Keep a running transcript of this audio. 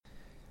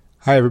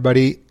Hi,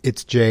 everybody.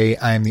 It's Jay.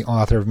 I am the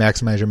author of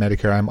Maximize Your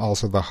Medicare. I'm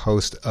also the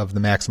host of the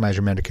Maximize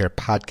Your Medicare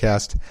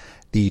podcast.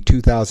 The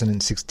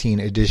 2016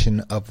 edition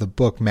of the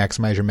book,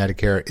 Maximize Your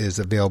Medicare, is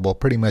available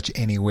pretty much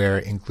anywhere,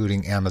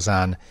 including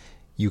Amazon.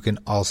 You can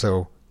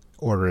also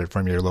order it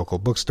from your local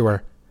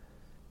bookstore.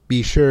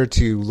 Be sure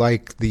to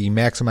like the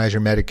Maximize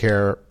Your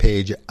Medicare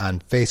page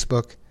on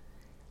Facebook.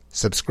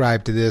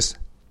 Subscribe to this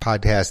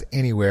podcast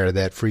anywhere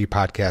that free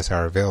podcasts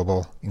are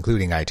available,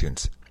 including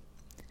iTunes.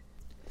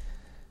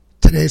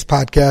 Today's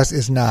podcast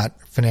is not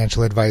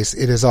financial advice.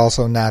 It is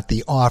also not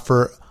the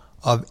offer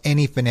of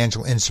any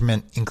financial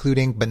instrument,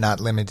 including but not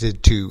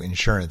limited to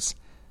insurance.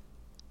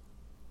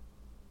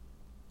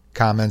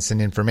 Comments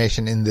and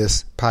information in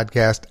this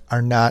podcast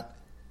are not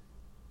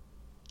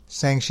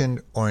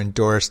sanctioned or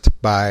endorsed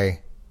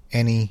by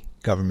any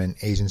government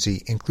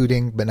agency,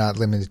 including but not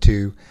limited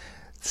to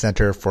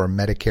Center for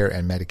Medicare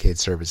and Medicaid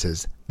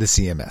Services, the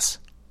CMS.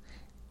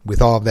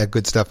 With all of that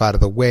good stuff out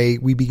of the way,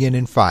 we begin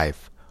in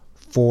 5,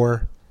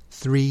 4,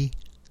 3,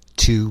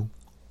 2,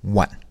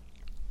 1.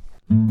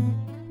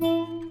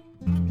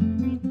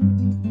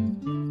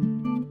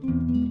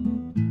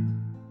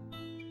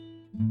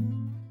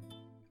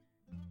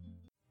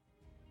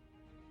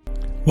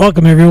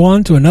 Welcome,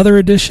 everyone, to another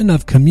edition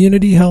of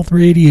Community Health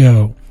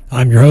Radio.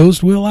 I'm your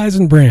host, Will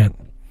Eisenbrandt.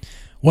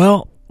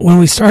 Well, when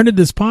we started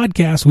this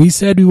podcast, we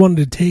said we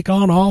wanted to take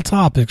on all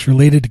topics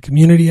related to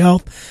community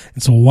health,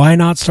 and so why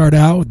not start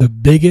out with the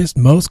biggest,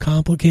 most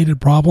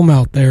complicated problem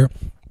out there,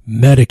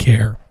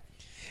 Medicare.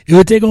 It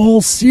would take a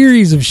whole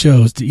series of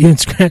shows to even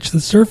scratch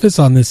the surface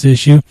on this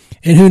issue,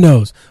 and who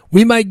knows,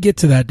 we might get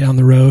to that down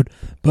the road,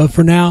 but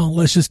for now,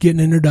 let's just get an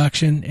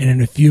introduction, and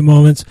in a few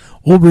moments,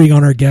 we'll bring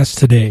on our guest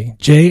today,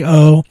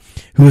 J.O.,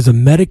 who is a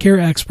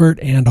Medicare expert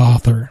and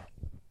author.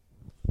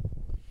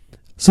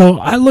 So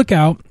I look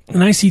out,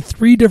 and I see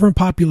 3 different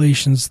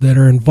populations that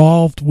are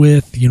involved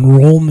with the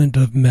enrollment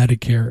of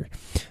Medicare.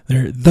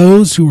 There are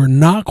those who are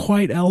not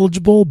quite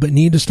eligible but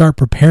need to start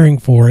preparing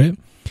for it,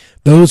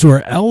 those who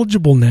are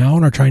eligible now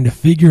and are trying to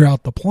figure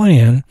out the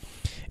plan,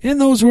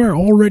 and those who are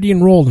already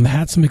enrolled and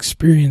had some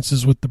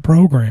experiences with the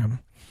program.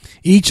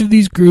 Each of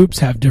these groups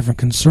have different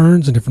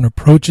concerns and different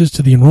approaches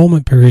to the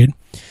enrollment period,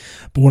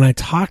 but when I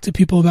talk to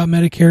people about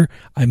Medicare,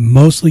 I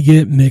mostly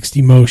get mixed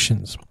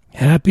emotions.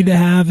 Happy to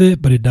have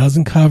it, but it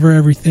doesn't cover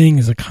everything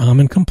is a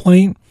common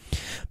complaint.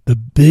 The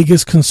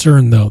biggest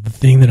concern, though, the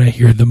thing that I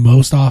hear the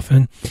most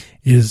often,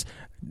 is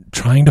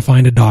trying to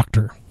find a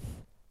doctor.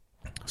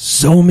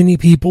 So many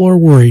people are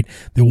worried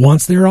that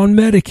once they're on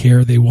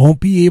Medicare, they won't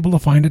be able to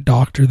find a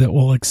doctor that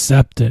will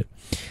accept it.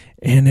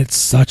 And it's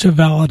such a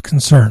valid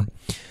concern.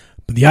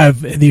 But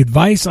the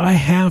advice I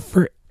have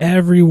for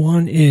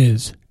everyone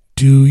is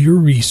do your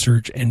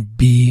research and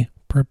be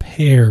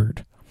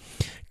prepared.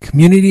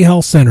 Community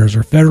health centers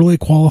or federally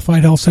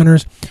qualified health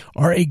centers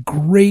are a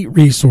great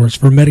resource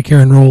for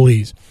Medicare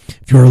enrollees.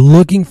 If you're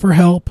looking for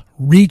help,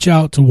 reach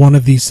out to one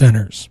of these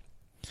centers.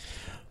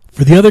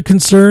 For the other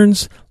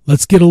concerns,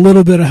 let's get a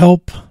little bit of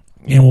help,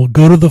 and we'll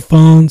go to the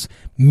phones,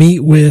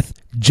 meet with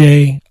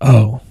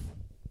J.O.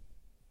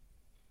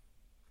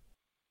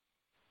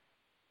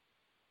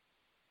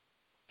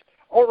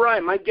 All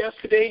right, my guest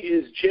today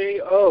is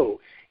J.O.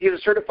 He is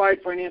a certified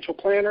financial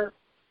planner,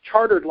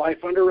 chartered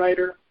life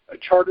underwriter, a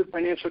chartered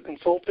financial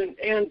consultant,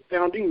 and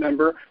founding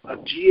member of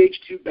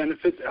GH2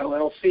 Benefits,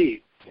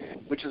 LLC,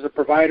 which is a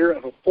provider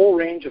of a full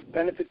range of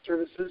benefit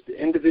services to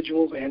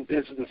individuals and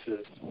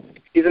businesses.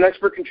 He's an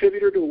expert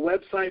contributor to a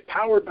website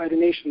powered by the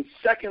nation's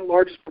second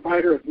largest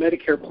provider of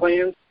Medicare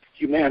plans,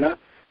 Humana,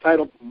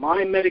 titled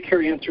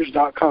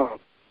MyMedicareAnswers.com.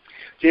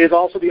 Jay is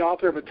also the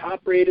author of a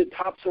top-rated,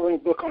 top-selling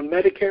book on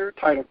Medicare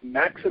titled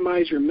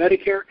Maximize Your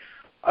Medicare,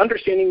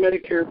 Understanding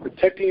Medicare,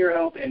 Protecting Your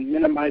Health, and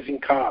Minimizing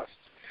Costs.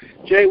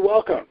 Jay,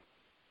 welcome.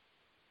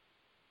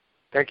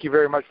 Thank you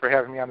very much for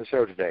having me on the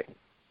show today.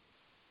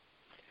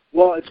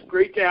 Well, it's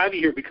great to have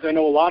you here because I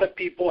know a lot of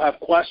people have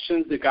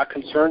questions. They've got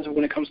concerns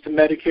when it comes to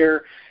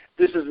Medicare.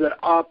 This is an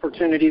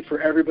opportunity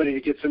for everybody to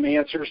get some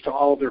answers to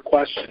all of their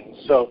questions.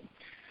 So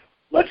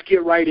let's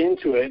get right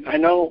into it. I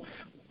know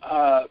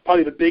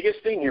probably the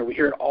biggest thing here, we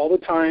hear it all the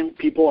time,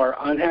 people are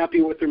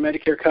unhappy with their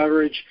Medicare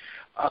coverage.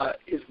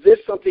 Is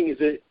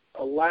it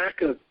a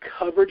lack of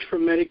coverage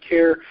from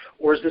Medicare,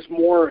 or is this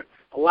more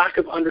a lack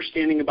of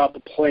understanding about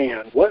the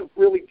plan? What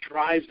really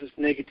drives this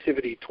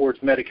negativity towards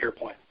Medicare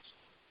plans?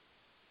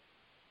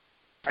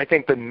 I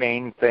think the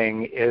main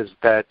thing is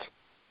that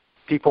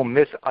people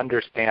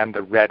misunderstand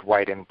the red,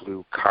 white, and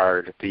blue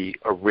card, the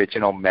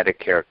original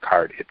Medicare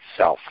card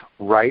itself,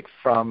 right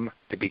from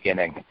the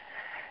beginning.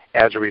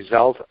 As a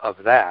result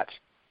of that,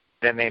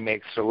 then they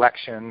make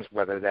selections,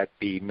 whether that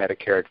be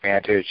Medicare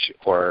Advantage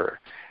or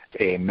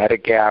a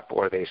Medigap,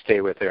 or they stay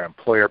with their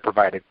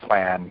employer-provided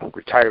plan,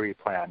 retiree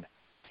plan.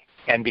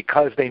 And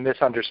because they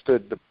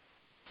misunderstood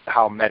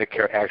how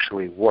Medicare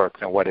actually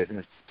works and what it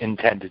is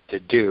intended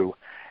to do,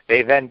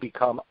 they then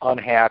become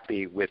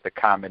unhappy with the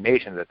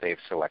combination that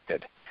they've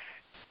selected.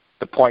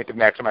 The point of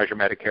Maximize Your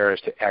Medicare is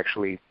to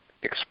actually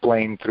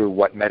explain through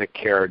what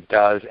Medicare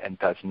does and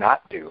does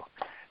not do.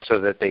 so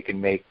that they can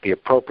make the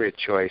appropriate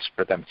choice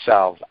for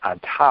themselves on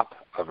top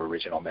of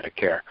original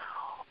Medicare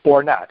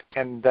or not.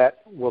 And that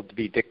will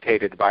be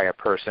dictated by a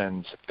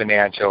person's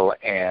financial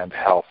and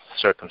health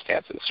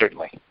circumstances,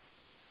 certainly.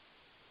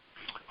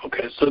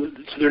 Okay, so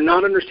they're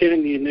not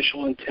understanding the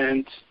initial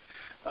intent.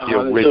 The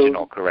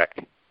original,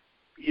 correct.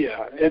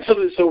 Yeah, and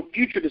so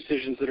future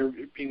decisions that are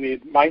being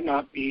made might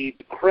not be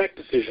the correct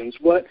decisions.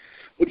 What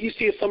do you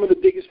see as some of the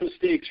biggest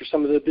mistakes or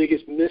some of the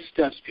biggest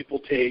missteps people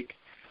take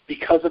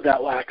because of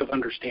that lack of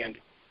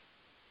understanding?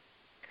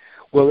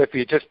 Well, if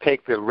you just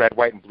take the red,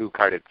 white, and blue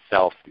card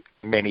itself,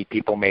 many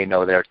people may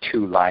know there are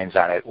two lines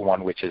on it,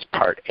 one which is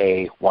Part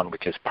A, one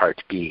which is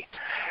Part B.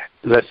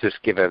 Let's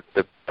just give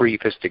the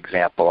briefest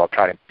example. I'll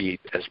try to be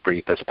as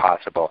brief as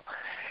possible.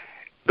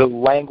 The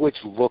language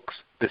looks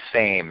the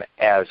same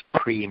as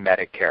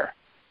pre-Medicare,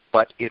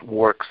 but it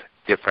works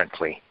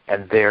differently.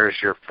 And there's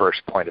your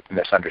first point of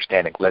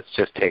misunderstanding. Let's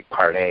just take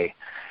Part A.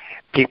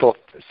 People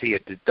see a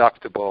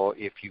deductible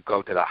if you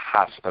go to the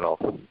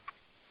hospital,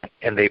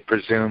 and they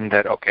presume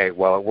that, okay,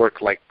 well, it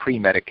worked like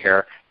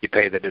pre-Medicare, you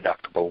pay the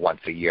deductible once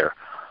a year.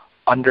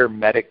 Under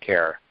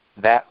Medicare,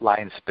 that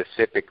line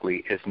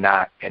specifically is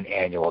not an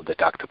annual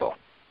deductible.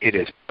 It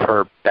is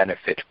per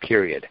benefit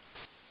period.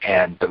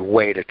 And the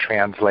way to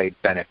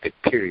translate benefit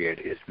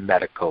period is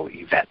medical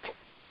event.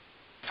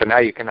 So now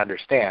you can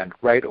understand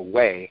right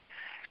away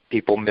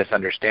people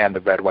misunderstand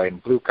the red, white,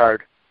 and blue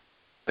card.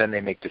 Then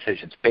they make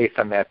decisions based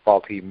on that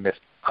faulty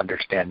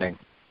misunderstanding.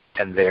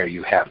 And there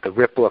you have the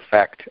ripple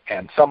effect,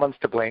 and someone's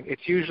to blame.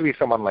 It's usually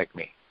someone like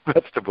me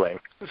that's to blame.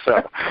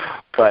 So,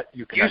 but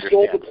you can understand.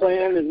 You sold the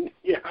plan, and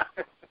yeah.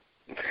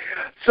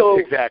 So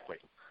exactly.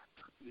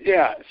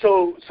 Yeah.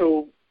 So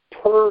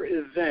per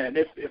event,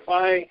 if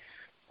I,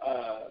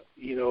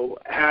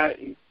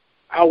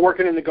 out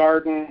working in the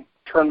garden,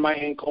 turn my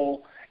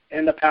ankle,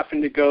 end up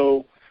having to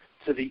go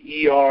to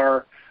the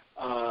ER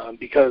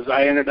because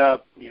I ended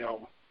up,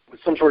 with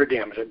some sort of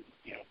damage,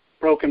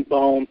 broken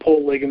bone,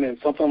 pulled ligament,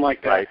 something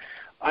like that. Right.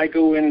 I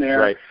go in there.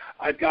 Right.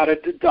 I've got a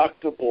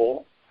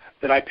deductible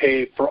that I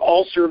pay for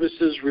all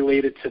services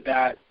related to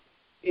that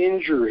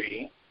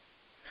injury.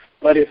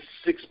 But if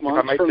 6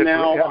 months from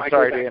now, I'm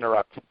sorry to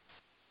interrupt.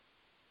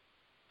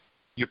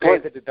 You pay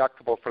the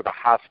deductible for the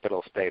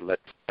hospital stay.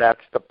 That's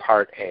the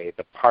Part A.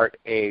 The Part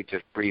A,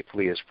 just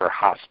briefly, is for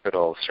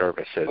hospital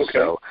services. Okay.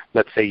 So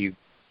let's say you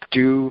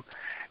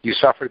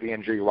suffer the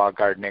injury while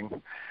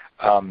gardening.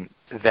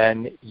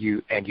 Then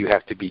you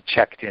have to be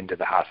checked into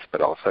the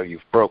hospital. So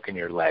you've broken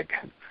your leg,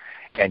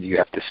 and you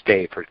have to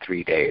stay for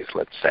 3 days,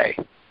 let's say.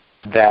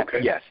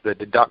 Yes, the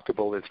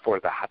deductible is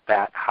for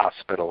that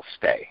hospital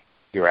stay.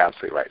 You're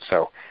absolutely right.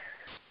 So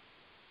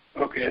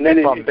okay, and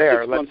then from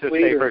there, let's just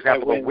say, for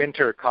example, the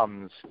winter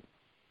comes.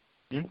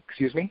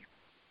 Excuse me?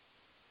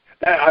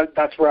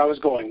 That's where I was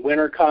going.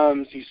 Winter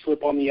comes, you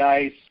slip on the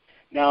ice.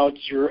 Now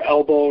it's your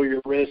elbow or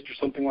your wrist or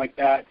something like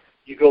that.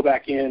 You go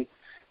back in.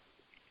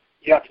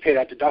 You have to pay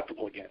that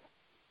deductible again.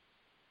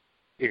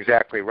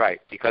 Exactly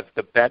right, because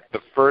the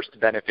first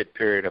benefit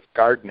period of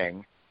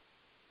gardening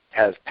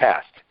has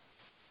passed,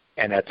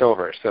 and that's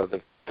over. So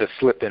the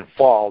slip and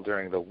fall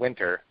during the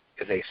winter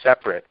is a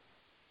separate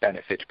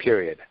benefit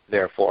period,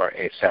 therefore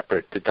a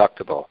separate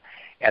deductible.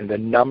 And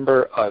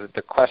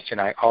the question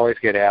I always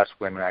get asked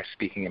when I'm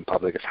speaking in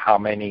public is how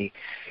many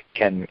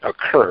can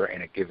occur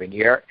in a given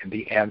year, and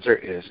the answer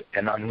is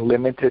an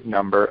unlimited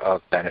number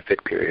of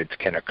benefit periods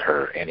can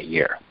occur in a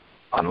year.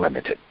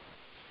 Unlimited.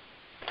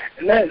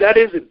 And that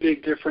is a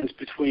big difference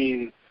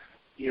between,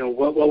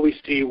 what we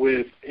see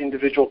with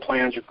individual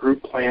plans or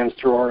group plans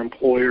through our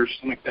employers,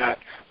 something like that,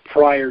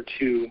 prior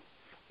to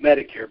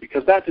Medicare,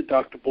 because that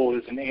deductible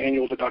is an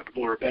annual deductible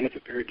or a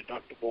benefit period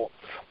deductible.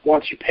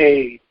 Once you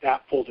pay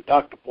that full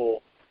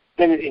deductible,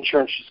 then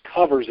insurance just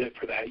covers it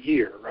for that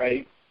year,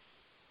 right?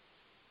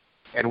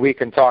 And we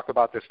can talk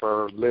about this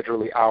for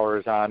literally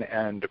hours on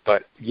end,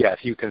 but yes,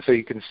 you can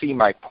see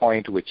my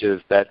point, which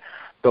is that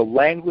the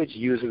language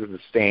uses the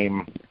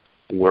same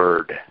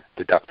word,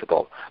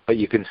 deductible, but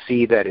you can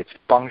see that its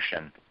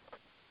function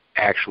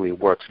actually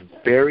works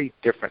very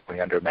differently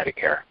under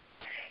Medicare.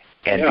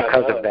 And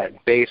because of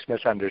that base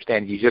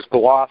misunderstanding, you just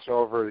gloss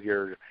over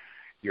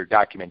your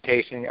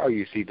documentation. Oh,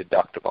 you see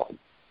deductible.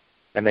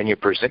 And then you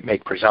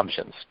make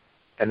presumptions.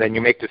 And then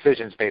you make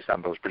decisions based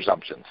on those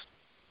presumptions.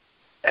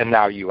 And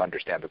now you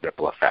understand the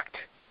ripple effect.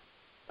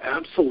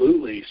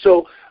 Absolutely.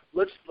 So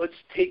let's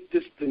take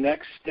this the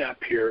next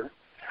step here.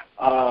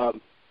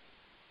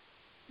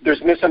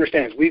 There's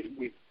misunderstandings.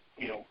 We've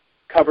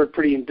covered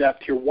pretty in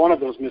depth here one of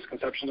those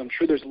misconceptions. I'm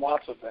sure there's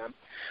lots of them.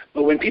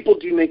 But when people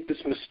do make this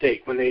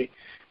mistake, when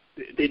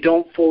they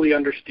don't fully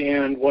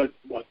understand what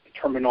the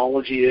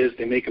terminology is,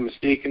 they make a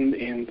mistake in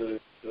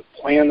the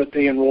plan that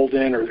they enrolled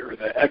in or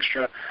the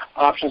extra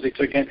options they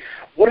took in,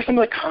 what are some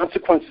of the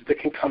consequences that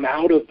can come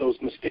out of those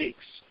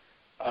mistakes?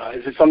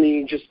 Is it something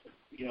you can just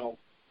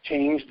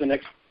change the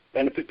next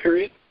benefit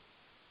period?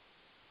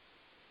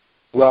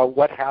 Well,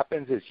 what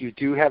happens is you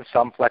do have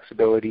some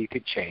flexibility to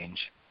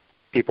change.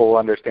 People will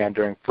understand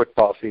during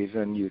football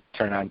season, you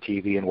turn on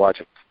TV and watch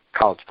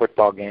college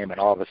football game, and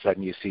all of a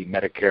sudden you see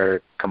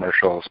Medicare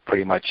commercials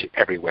pretty much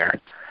everywhere.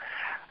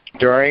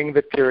 During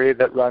the period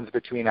that runs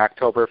between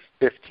October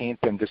 15th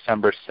and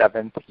December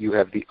 7th, you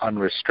have the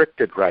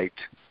unrestricted right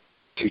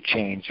to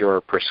change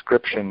your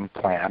prescription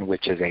plan,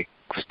 which is a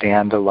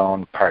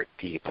standalone Part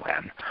D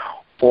plan,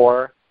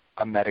 or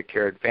a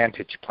Medicare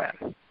Advantage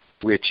plan,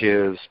 which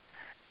is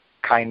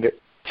kind of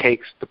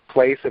takes the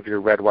place of your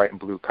red, white, and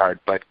blue card,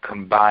 but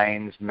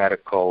combines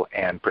medical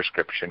and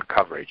prescription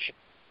coverage.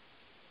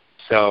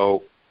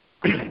 So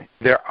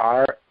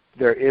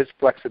there is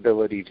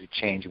flexibility to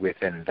change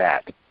within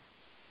that.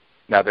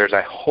 Now, there's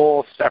a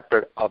whole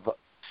separate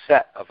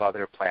set of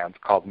other plans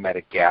called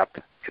Medigap.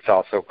 It's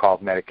also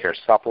called Medicare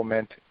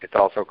Supplement. It's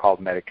also called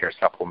Medicare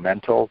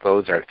Supplemental.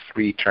 Those are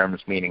three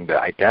terms meaning the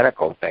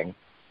identical thing.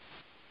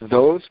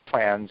 Those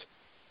plans,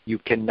 you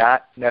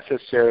cannot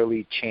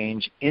necessarily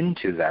change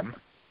into them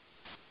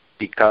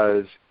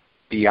because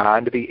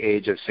beyond the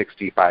age of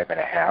 65 and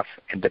a half,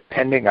 and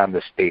depending on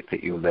the state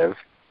that you live,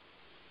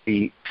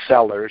 the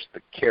sellers,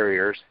 the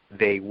carriers,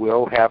 they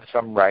will have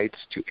some rights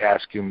to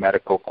ask you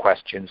medical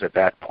questions at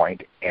that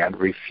point and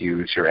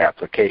refuse your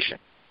application.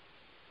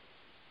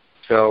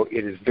 So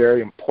it is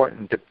very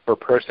important for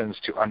persons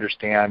to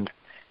understand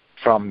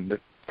from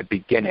the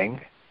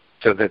beginning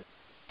so that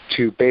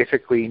to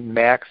basically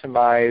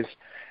maximize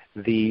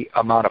the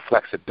amount of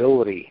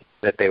flexibility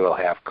that they will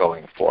have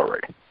going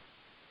forward.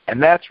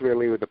 And that's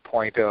really the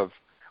point of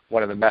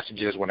one of the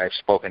messages when I've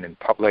spoken in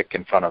public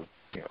in front of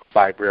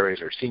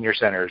libraries or senior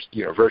centers,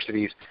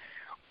 universities,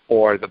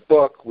 or the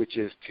book, which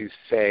is to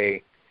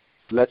say,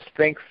 let's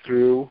think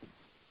through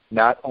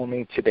not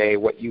only today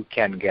what you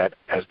can get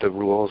as the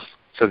rules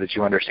so that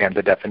you understand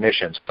the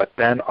definitions, but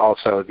then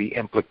also the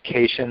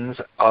implications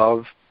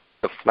of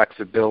the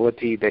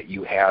flexibility that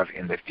you have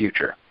in the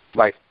future.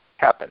 Life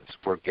happens.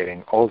 We're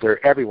getting older.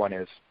 Everyone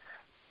is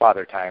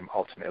father time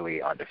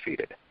ultimately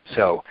undefeated.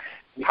 So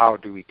how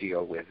do we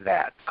deal with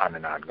that on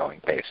an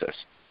ongoing basis?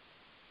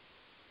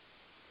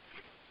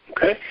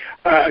 Okay.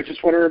 I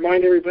just want to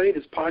remind everybody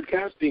this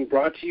podcast is being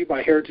brought to you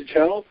by Heritage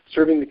Health,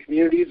 serving the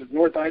communities of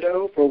North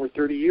Idaho for over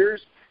 30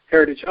 years.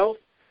 Heritage Health,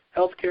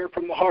 healthcare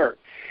from the heart.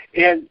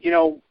 And,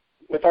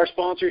 with our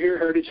sponsor here,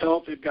 Heritage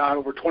Health, they've got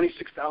over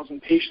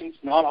 26,000 patients.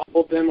 Not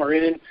all of them are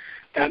in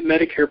that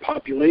Medicare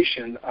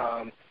population.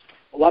 A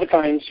lot of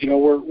times,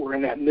 we're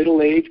in that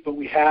middle age, but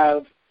we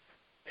have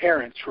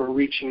parents who are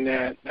reaching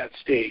that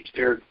stage.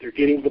 They're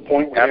getting to the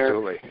point where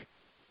Absolutely.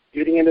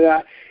 They're getting into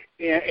that.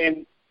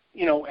 And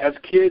as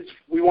kids,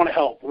 we want to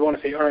help. We want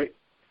to say, all right,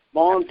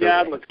 Mom,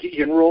 Dad, let's get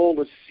you enrolled.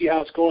 Let's see how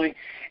it's going.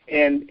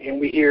 And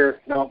we hear,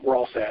 no, we're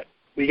all set.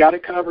 We got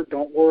it covered.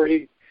 Don't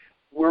worry.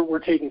 We're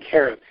taken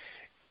care of.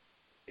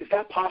 Is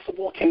that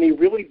possible? Can they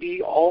really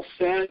be all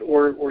set,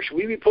 or should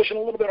we be pushing a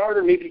little bit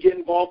harder, maybe to get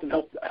involved and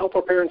help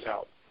our parents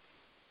out?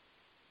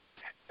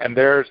 And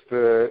there's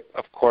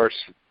of course,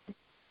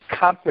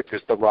 conflict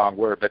is the wrong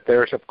word, but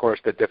there's, of course,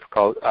 the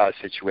difficult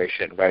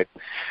situation, right?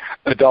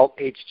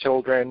 Adult-age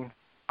children,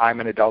 I'm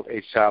an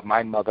adult-age child.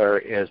 My mother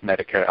is a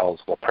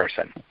Medicare-eligible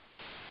person.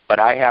 But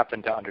I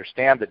happen to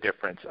understand the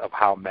difference of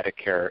how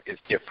Medicare is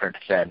different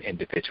than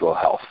individual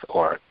health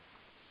or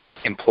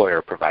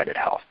employer-provided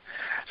health.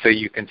 So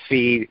you can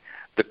see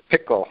the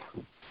pickle,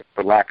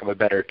 for lack of a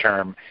better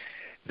term,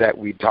 that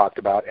we talked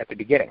about at the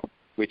beginning,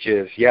 which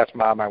is, yes,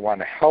 Mom, I want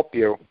to help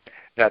you.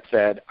 That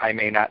said, I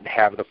may not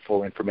have the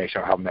full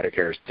information on how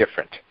Medicare is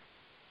different.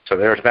 So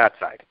there's that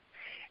side.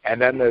 And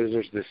then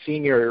there's the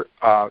senior,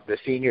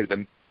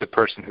 the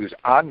person who's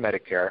on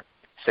Medicare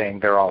saying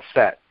they're all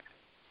set.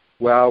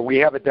 Well, we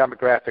have a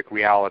demographic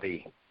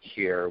reality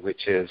here,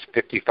 which is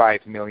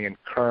 55 million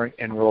current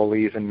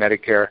enrollees in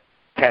Medicare.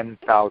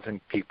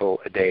 10,000 people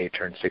a day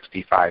turn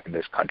 65 in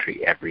this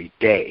country every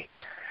day.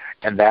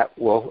 And that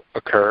will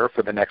occur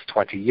for the next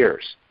 20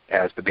 years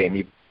as the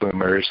baby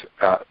boomers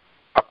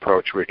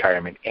approach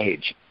retirement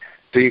age.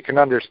 So you can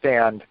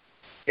understand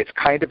it's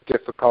kind of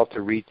difficult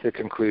to reach the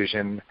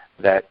conclusion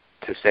that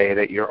to say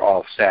that you're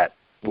all set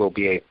will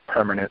be a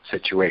permanent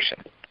situation.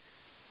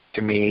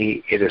 To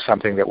me, it is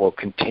something that will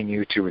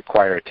continue to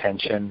require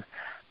attention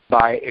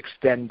by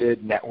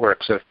extended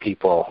networks of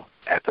people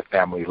at the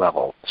family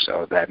level.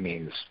 So that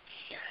means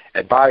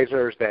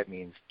advisors, that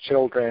means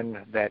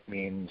children, that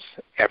means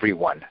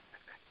everyone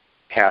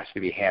has to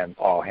be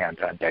all hands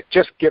on deck,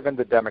 just given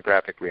the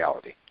demographic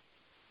reality.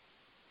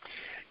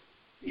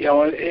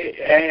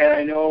 And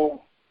I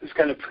know this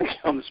kind of puts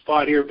you on the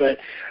spot here, but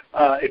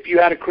if you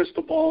had a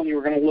crystal ball and you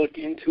were going to look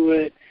into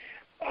it,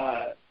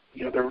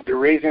 they're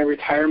raising the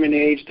retirement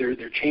age, they're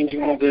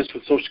changing all this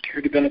with Social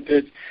Security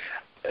benefits.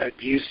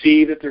 Do you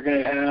see that they're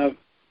going to have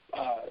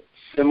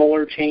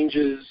similar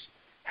changes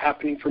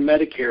happening for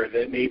Medicare,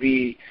 that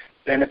maybe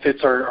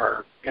benefits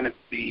are going to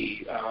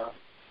be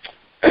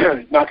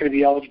not going to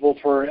be eligible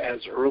for as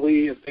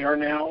early as they are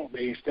now?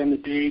 They extend the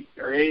date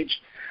or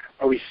age.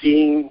 Are we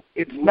seeing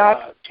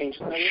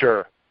changes?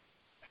 Sure.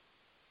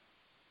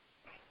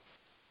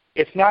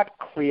 It's not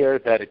clear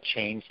that a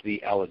change to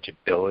the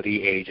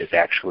eligibility age is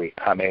actually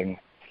coming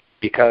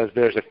because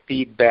there's a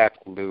feedback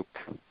loop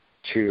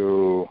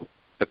to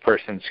the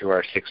persons who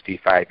are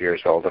 65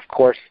 years old. Of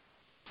course,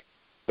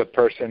 the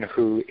person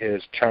who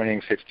is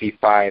turning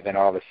 65 and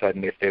all of a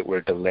sudden if it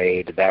were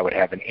delayed, that would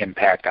have an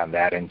impact on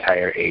that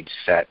entire age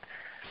set.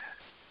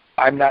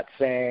 I'm not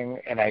saying,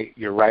 and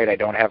you're right, I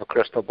don't have a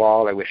crystal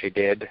ball. I wish I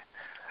did.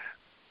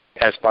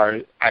 As far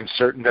as I'm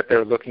certain that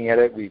they're looking at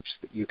it,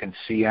 you can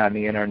see on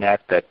the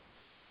internet that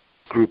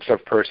groups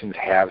of persons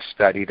have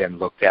studied and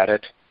looked at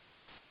it.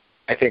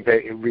 I think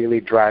that it really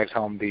drives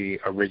home the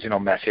original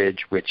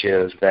message, which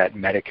is that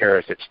Medicare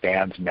as it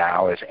stands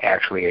now is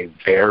actually a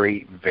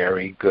very,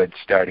 very good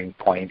starting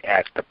point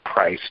at the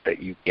price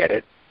that you get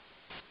it.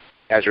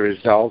 As a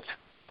result,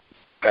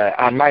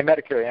 on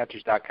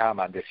MyMedicareAnswers.com,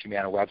 on this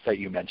Humana website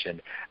you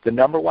mentioned, the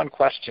number one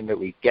question that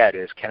we get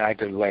is, can I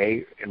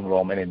delay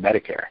enrollment in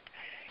Medicare?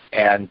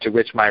 And to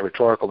which my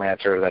rhetorical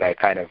answer that I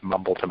kind of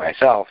mumble to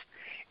myself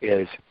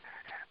is,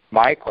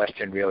 my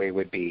question really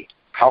would be,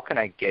 how can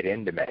I get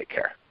into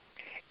Medicare?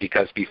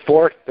 Because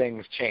before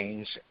things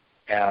change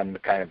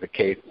and kind of the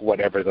case,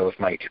 whatever those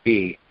might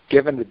be,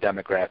 given the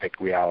demographic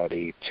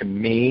reality, to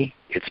me,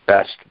 it's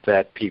best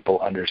that people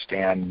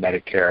understand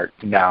Medicare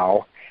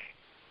now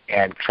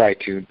and try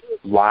to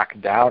lock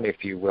down,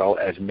 if you will,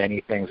 as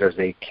many things as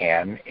they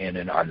can in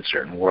an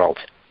uncertain world.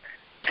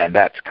 And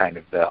that's kind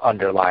of the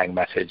underlying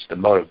message, the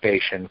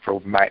motivation for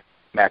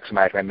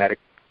Maximize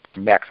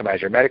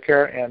Your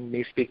Medicare and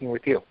me speaking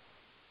with you.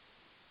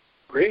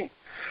 Great.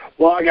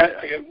 Well, I got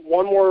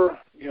one more,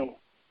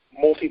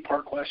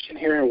 multi-part question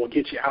here, and we'll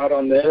get you out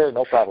on this. Sure,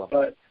 no problem.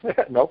 But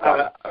no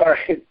problem. All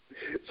right.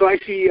 So I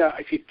see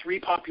three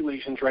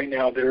populations right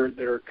now that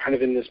are kind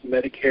of in this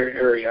Medicare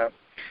area.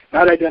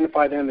 And I'd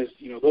identify them as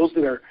those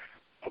that are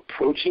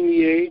approaching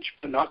the age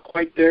but not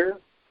quite there.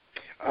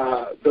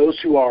 Those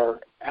who are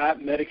at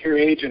Medicare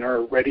age and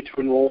are ready to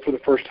enroll for the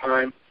first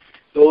time.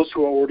 Those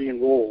who are already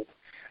enrolled.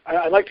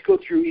 I'd like to go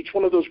through each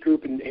one of those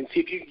groups and see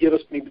if you could give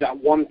us maybe that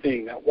one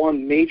thing, that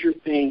one major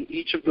thing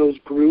each of those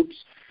groups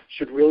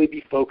should really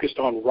be focused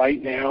on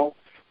right now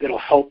that'll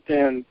help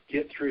them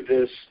get through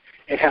this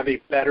and have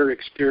a better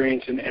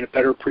experience and a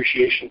better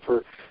appreciation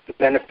for the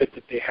benefit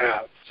that they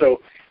have. So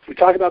if we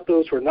talk about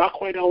those who are not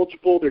quite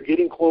eligible, they're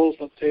getting close,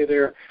 let's say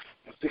they're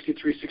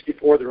 63,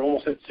 64, they're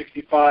almost at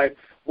 65,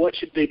 what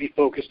should they be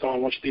focused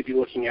on? What should they be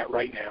looking at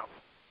right now?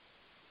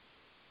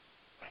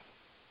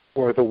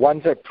 For the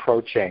ones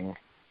approaching,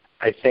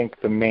 I think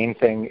the main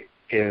thing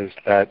is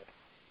that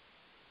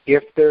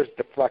if there's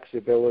the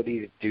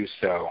flexibility to do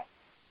so,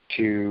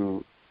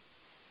 to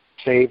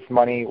save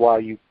money while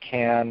you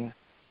can,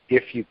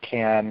 if you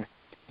can,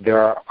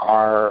 there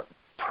are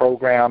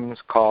programs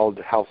called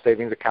Health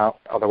Savings Account,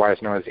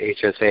 otherwise known as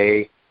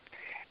HSA.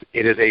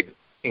 It is a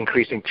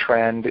increasing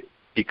trend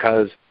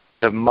because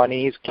the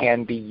monies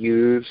can be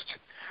used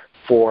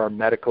for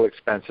medical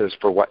expenses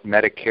for what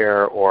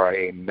Medicare or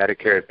a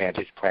Medicare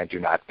Advantage plan do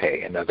not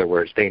pay. In other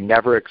words, they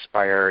never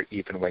expire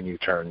even when you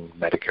turn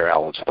Medicare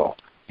eligible.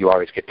 You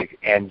always get to,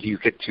 and you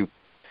get to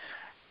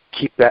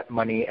keep that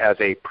money as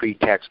a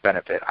pre-tax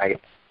benefit. I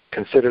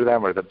consider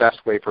them, or the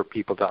best way for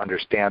people to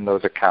understand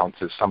those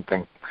accounts is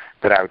something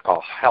that I would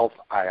call health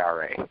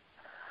IRA.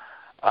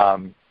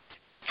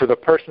 For the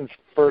persons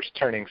first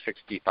turning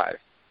 65,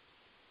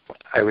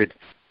 I would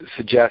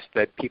suggest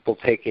that people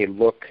take a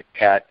look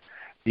at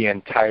the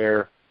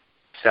entire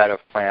set of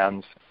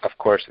plans. Of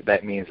course,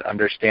 that means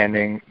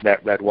understanding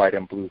that red, white,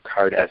 and blue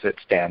card as it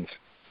stands,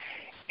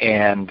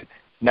 and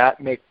not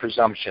make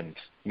presumptions,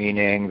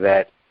 meaning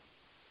that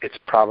it's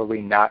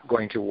probably not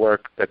going to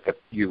work, that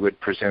you would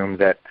presume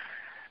that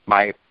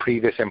my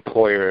previous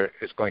employer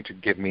is going to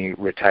give me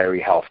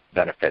retiree health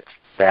benefits.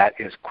 That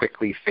is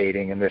quickly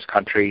fading in this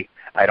country.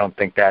 I don't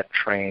think that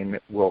train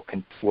will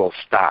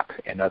stop.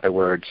 In other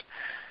words,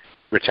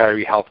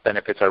 retiree health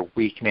benefits are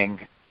weakening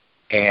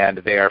and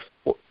they are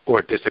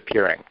or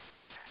disappearing.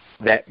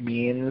 That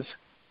means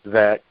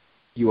that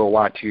you will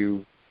want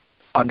to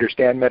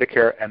understand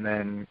Medicare and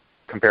then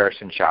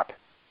comparison shop.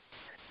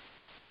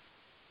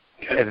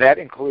 And that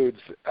includes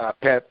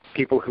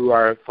people who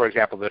are, for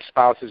example, the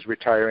spouse is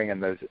retiring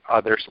and the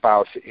other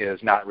spouse is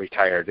not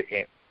retired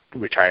in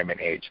retirement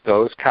age.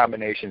 Those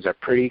combinations are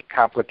pretty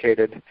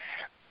complicated,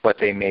 but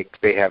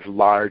they have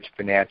large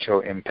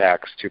financial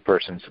impacts to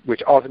persons,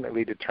 which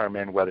ultimately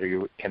determine whether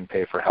you can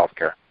pay for health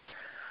care.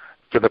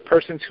 For the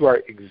persons who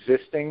are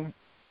existing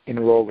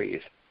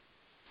enrollees,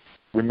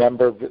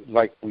 remember,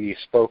 like we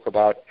spoke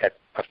about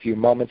a few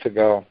moments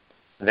ago,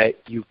 that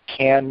you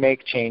can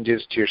make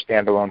changes to your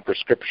standalone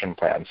prescription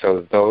plan.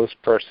 So those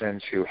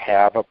persons who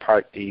have a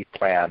Part D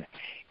plan,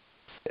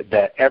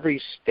 that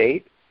every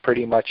state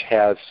pretty much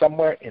has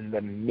somewhere in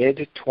the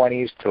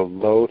mid-20s to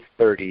low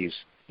 30s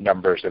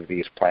numbers of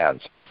these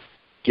plans.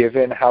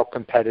 Given how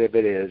competitive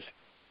it is,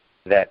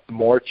 that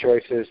more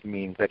choices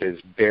means that it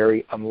is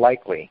very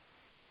unlikely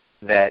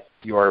that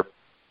your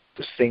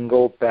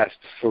single best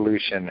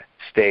solution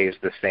stays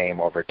the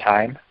same over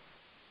time.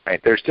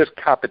 Right? There's just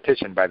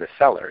competition by the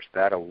sellers.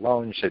 That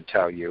alone should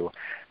tell you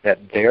that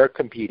they're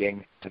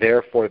competing.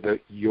 Therefore,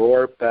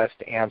 your best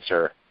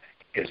answer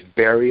is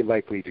very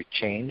likely to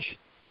change,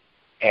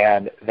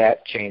 And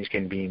that change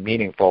can be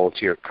meaningful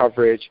to your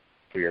coverage,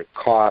 to your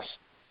costs.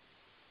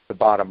 The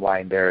bottom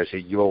line there is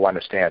that you will want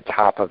to stay on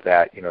top of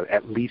that,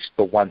 at least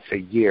the once a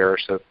year,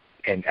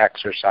 and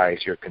exercise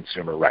your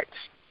consumer rights.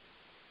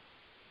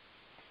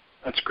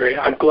 That's great.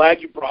 I'm glad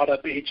you brought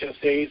up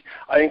HSAs.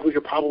 I think we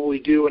could probably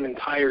do an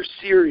entire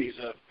series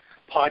of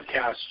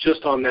podcasts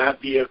just on that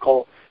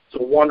vehicle. It's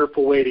a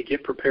wonderful way to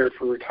get prepared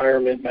for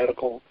retirement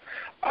medical.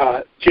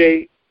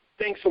 Jay,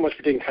 thanks so much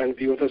for taking time to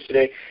be with us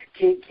today.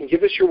 Can you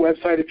give us your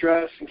website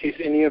address in case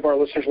any of our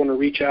listeners want to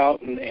reach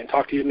out and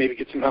talk to you and maybe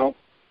get some help?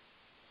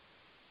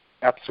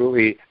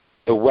 Absolutely.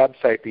 The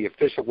website, the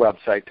official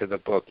website to the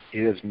book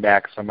is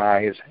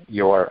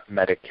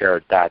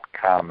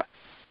MaximizeYourMedicare.com.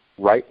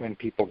 Right when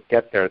people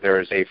get there,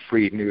 there is a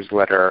free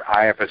newsletter.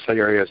 I have a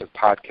series of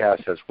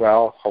podcasts as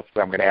well.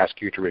 Hopefully I'm going to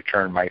ask you to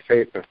return my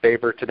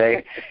favor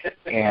today.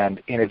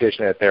 And in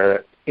addition to that, there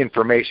are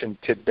information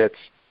tidbits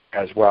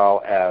as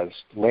well as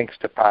links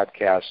to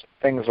podcasts,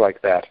 things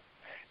like that.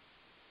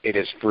 It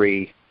is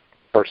free.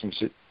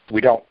 We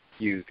don't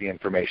use the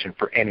information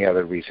for any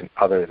other reason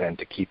other than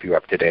to keep you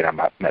up to date on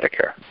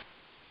Medicare.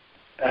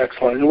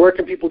 Excellent. And where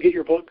can people get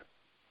your book?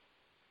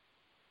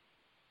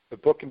 The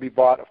book can be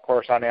bought, of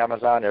course, on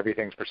Amazon.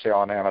 Everything's for sale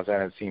on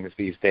Amazon, it seems,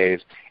 these days.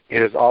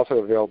 It is also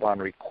available on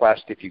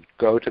request. If you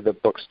go to the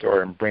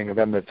bookstore and bring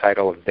them the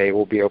title, they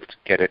will be able to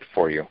get it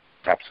for you.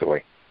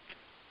 Absolutely.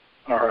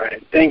 All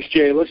right. Thanks,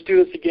 Jay. Let's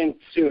do this again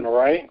soon, all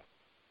right?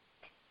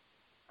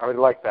 I would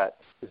like that.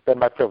 It's been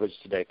my privilege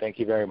today. Thank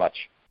you very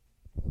much.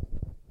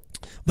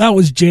 That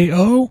was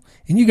J.O.,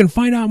 and you can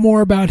find out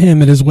more about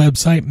him at his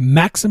website,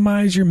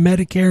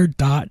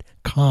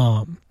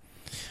 MaximizeYourMedicare.com.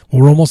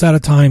 Well, we're almost out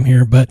of time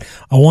here, but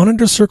I wanted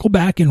to circle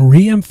back and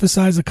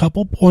re-emphasize a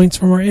couple points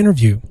from our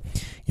interview.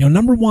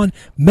 Number one,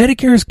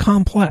 Medicare is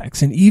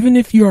complex, and even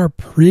if you are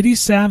pretty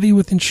savvy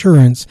with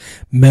insurance,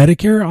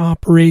 Medicare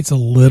operates a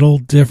little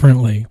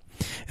differently.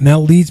 And that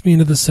leads me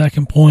into the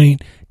second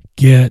point,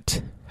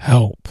 get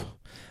help.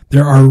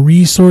 There are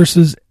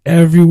resources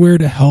everywhere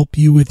to help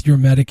you with your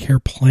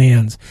Medicare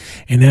plans.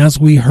 And as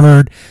we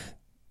heard,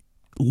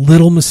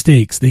 little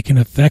mistakes, they can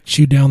affect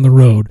you down the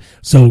road.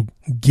 So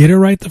get it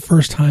right the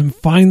first time.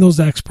 Find those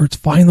experts,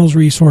 find those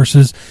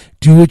resources,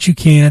 do what you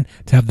can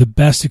to have the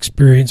best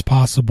experience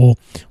possible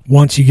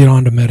once you get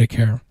onto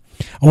Medicare.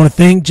 I want to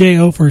thank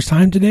J.O. for his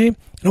time today, and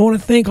I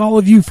want to thank all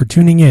of you for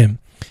tuning in.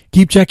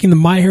 Keep checking the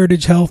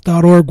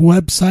myheritagehealth.org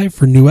website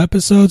for new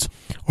episodes,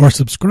 or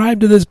subscribe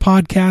to this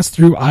podcast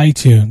through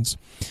iTunes.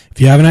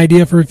 If you have an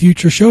idea for a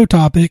future show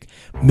topic,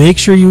 make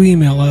sure you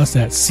email us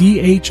at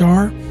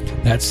CHR,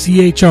 that's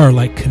CHR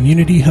like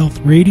Community Health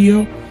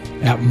Radio,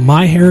 at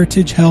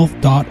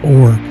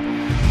myheritagehealth.org.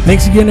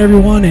 Thanks again,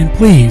 everyone, and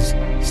please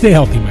stay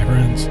healthy, my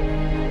friends.